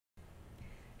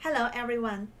Hello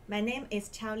everyone, my name is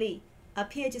Qiao Li, a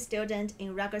PhD student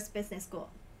in Rutgers Business School.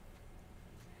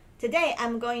 Today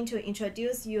I'm going to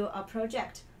introduce you a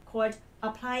project called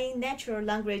Applying Natural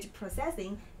Language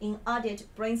Processing in Audit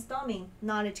Brainstorming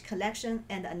Knowledge Collection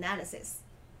and Analysis.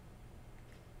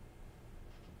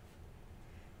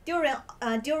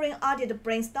 During audit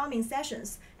brainstorming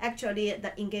sessions, actually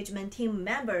the engagement team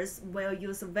members will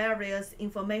use various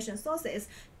information sources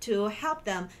to help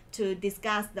them to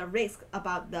discuss the risk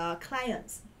about the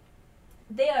clients.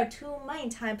 There are two main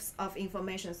types of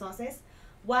information sources.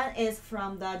 One is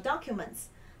from the documents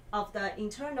of the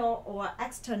internal or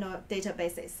external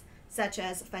databases, such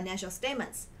as financial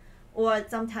statements, or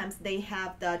sometimes they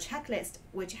have the checklist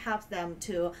which helps them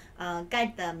to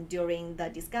guide them during the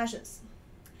discussions.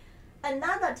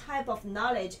 Another type of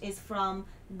knowledge is from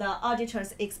the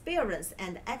auditor's experience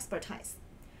and expertise.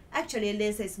 Actually,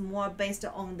 this is more based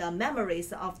on the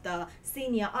memories of the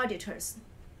senior auditors.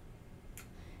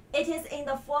 It is in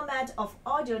the format of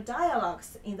audio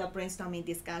dialogues in the brainstorming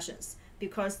discussions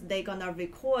because they're gonna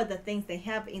record the things they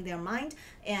have in their mind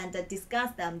and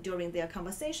discuss them during their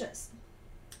conversations.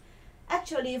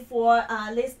 Actually,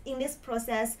 in this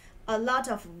process, a lot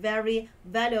of very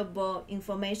valuable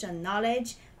information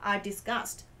knowledge are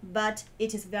discussed, but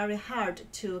it is very hard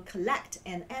to collect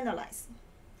and analyze.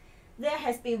 There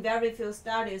has been very few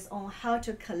studies on how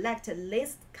to collect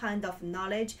this kind of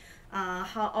knowledge,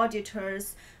 how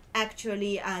auditors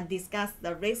actually discuss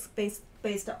the risk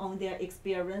based on their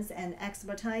experience and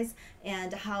expertise,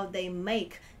 and how they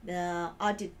make the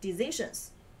audit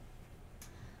decisions.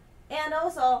 And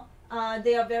also,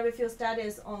 there are very few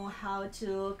studies on how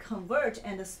to convert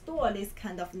and store this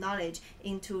kind of knowledge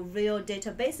into real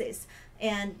databases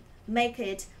and make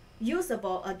it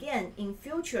usable again in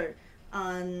future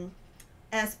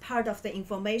as part of the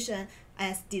information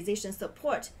as decision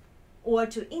support, or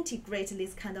to integrate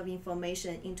this kind of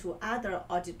information into other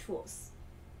audit tools.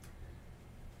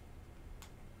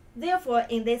 Therefore,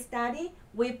 in this study,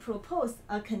 we propose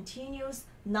a continuous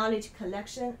knowledge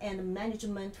collection and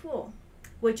management tool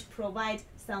which provide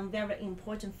some very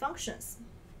important functions.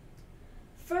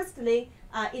 Firstly,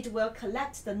 it will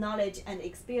collect the knowledge and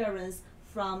experience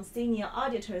from senior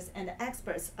auditors and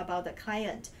experts about the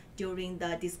client during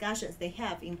the discussions they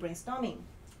have in brainstorming.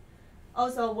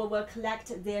 Also, we will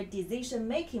collect their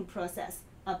decision-making process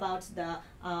about the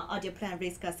audit plan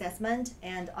risk assessment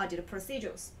and audit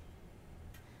procedures.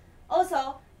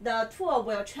 Also, the tool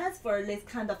will transfer this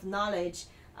kind of knowledge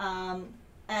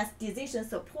as decision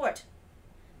support,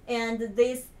 and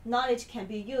this knowledge can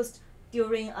be used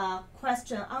during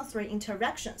question-answering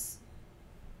interactions.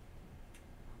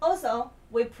 Also,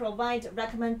 we provide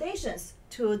recommendations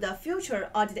to the future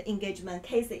audit engagement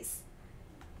cases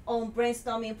on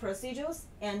brainstorming procedures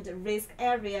and risk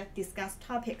area discussed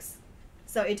topics.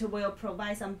 So it will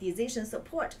provide some decision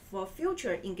support for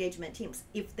future engagement teams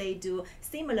if they do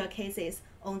similar cases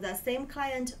on the same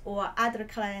client or other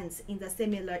clients in the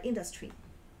similar industry.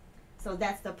 So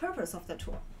that's the purpose of the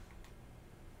tool.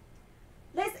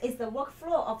 This is the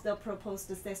workflow of the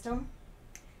proposed system.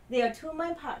 There are two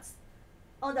main parts.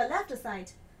 On the left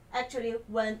side, actually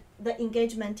when the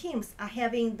engagement teams are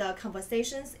having the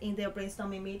conversations in their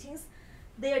brainstorming meetings,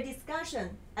 their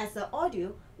discussion as the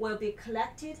audio will be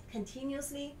collected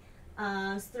continuously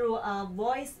through a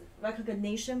voice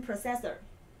recognition processor,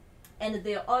 and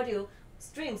their audio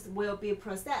streams will be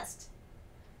processed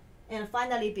and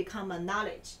finally become a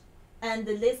knowledge. And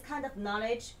this kind of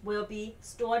knowledge will be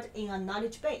stored in a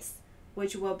knowledge base,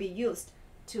 which will be used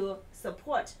to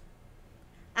support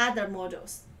other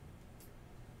modules.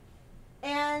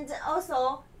 And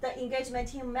also, the engagement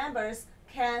team members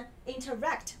can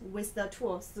interact with the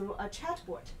tool through a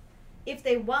chatbot. If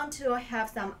they want to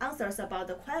have some answers about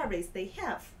the queries they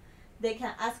have, they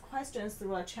can ask questions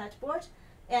through a chatbot,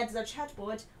 and the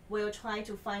chatbot will try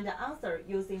to find the answer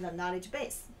using the knowledge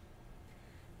base.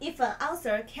 If an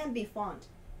answer can be found,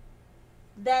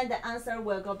 then the answer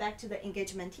will go back to the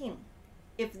engagement team.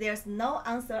 If there's no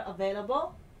answer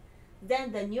available,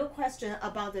 then the new question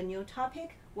about the new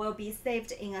topic will be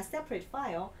saved in a separate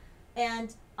file,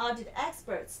 and audit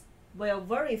experts will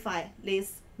verify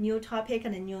this new topic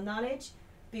and new knowledge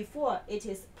before it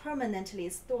is permanently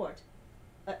stored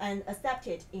and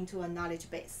accepted into a knowledge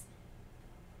base.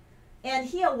 And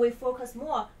here we focus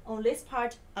more on this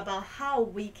part about how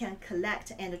we can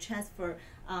collect and transfer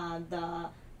the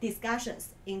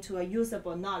discussions into a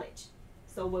usable knowledge.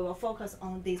 So we will focus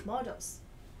on these models.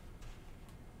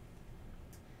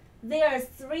 There are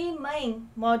three main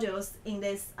modules in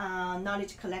this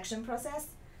knowledge collection process.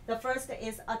 The first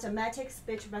is automatic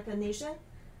speech recognition,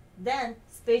 then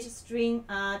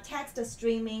text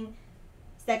streaming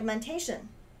segmentation.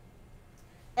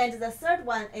 And the third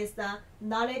one is the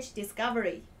knowledge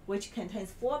discovery, which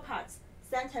contains 4 parts: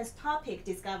 sentence topic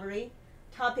discovery,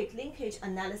 topic linkage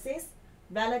analysis,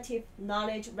 relative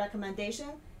knowledge recommendation,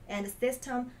 and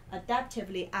system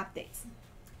adaptively updates.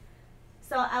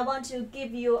 So I want to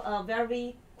give you a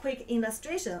very quick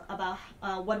illustration about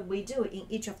what we do in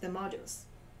each of the modules.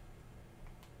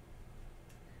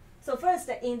 So first,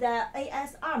 in the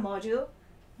ASR module,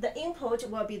 the input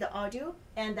will be the audio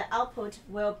and the output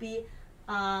will be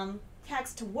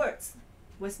text words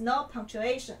with no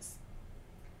punctuations.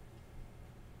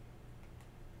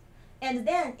 And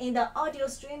then in the audio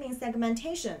streaming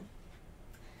segmentation,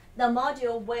 the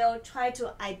module will try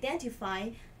to identify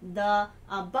the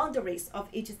boundaries of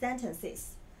each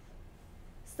sentences,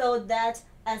 so that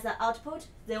as an output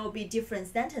there will be different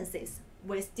sentences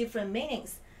with different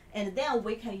meanings, and then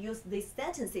we can use these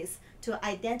sentences to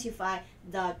identify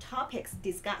the topics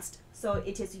discussed, so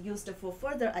it is used for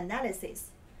further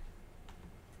analysis.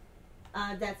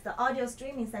 That's the audio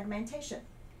streaming segmentation.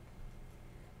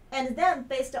 And then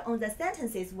based on the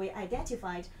sentences we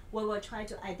identified, we will try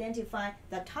to identify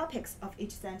the topics of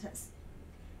each sentence.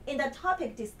 In the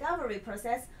topic discovery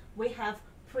process, we have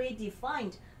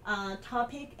predefined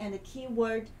topic and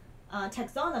keyword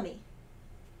taxonomy.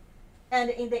 And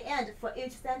in the end, for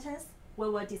each sentence, we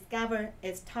will discover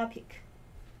its topic,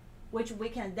 which we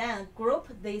can then group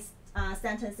these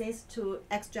sentences to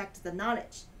extract the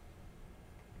knowledge.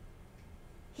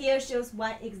 Here shows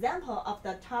one example of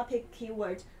the topic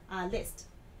keyword list.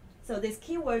 So these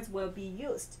keywords will be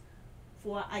used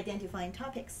for identifying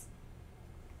topics.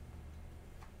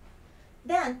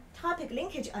 Then topic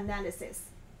linkage analysis.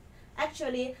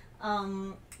 Actually,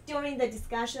 during the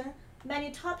discussion,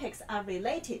 many topics are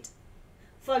related.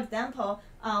 For example,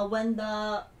 when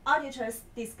the auditors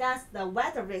discuss the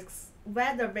weather risks,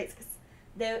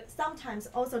 they sometimes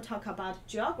also talk about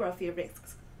geography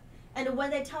risks. And when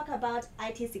they talk about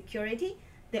IT security,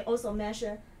 they also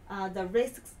mention the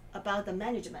risks about the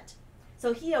management.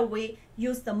 So here we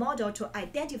use the model to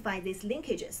identify these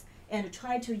linkages and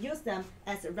try to use them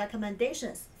as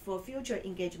recommendations for future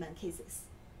engagement cases.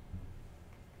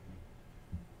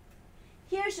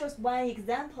 Here shows one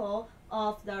example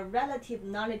of the relative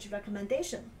knowledge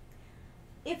recommendation.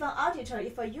 If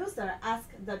a user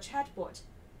asks the chatbot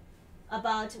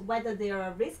about whether there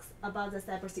are risks about the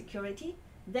cybersecurity,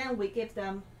 then we give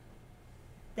them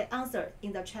the answer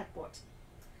in the chatbot.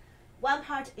 One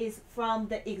part is from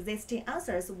the existing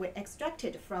answers we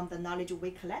extracted from the knowledge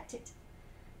we collected.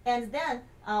 And then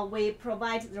we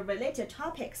provide the related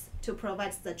topics to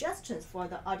provide suggestions for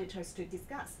the auditors to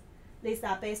discuss. These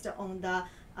are based on the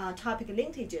topic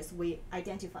linkages we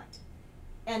identified.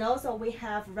 And also we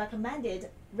have recommended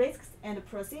risks and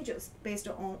procedures based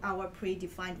on our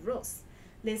predefined rules.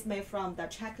 This may from the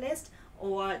checklist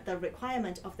or the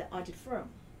requirement of the audit firm.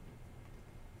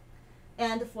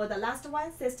 And for the last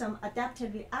one, system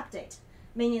adaptively update,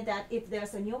 meaning that if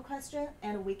there's a new question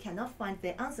and we cannot find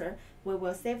the answer, we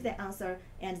will save the answer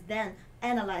and then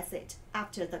analyze it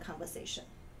after the conversation.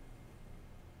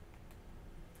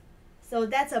 So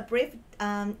that's a brief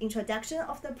introduction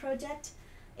of the project,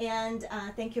 and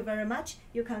thank you very much.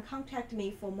 You can contact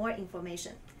me for more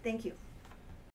information. Thank you.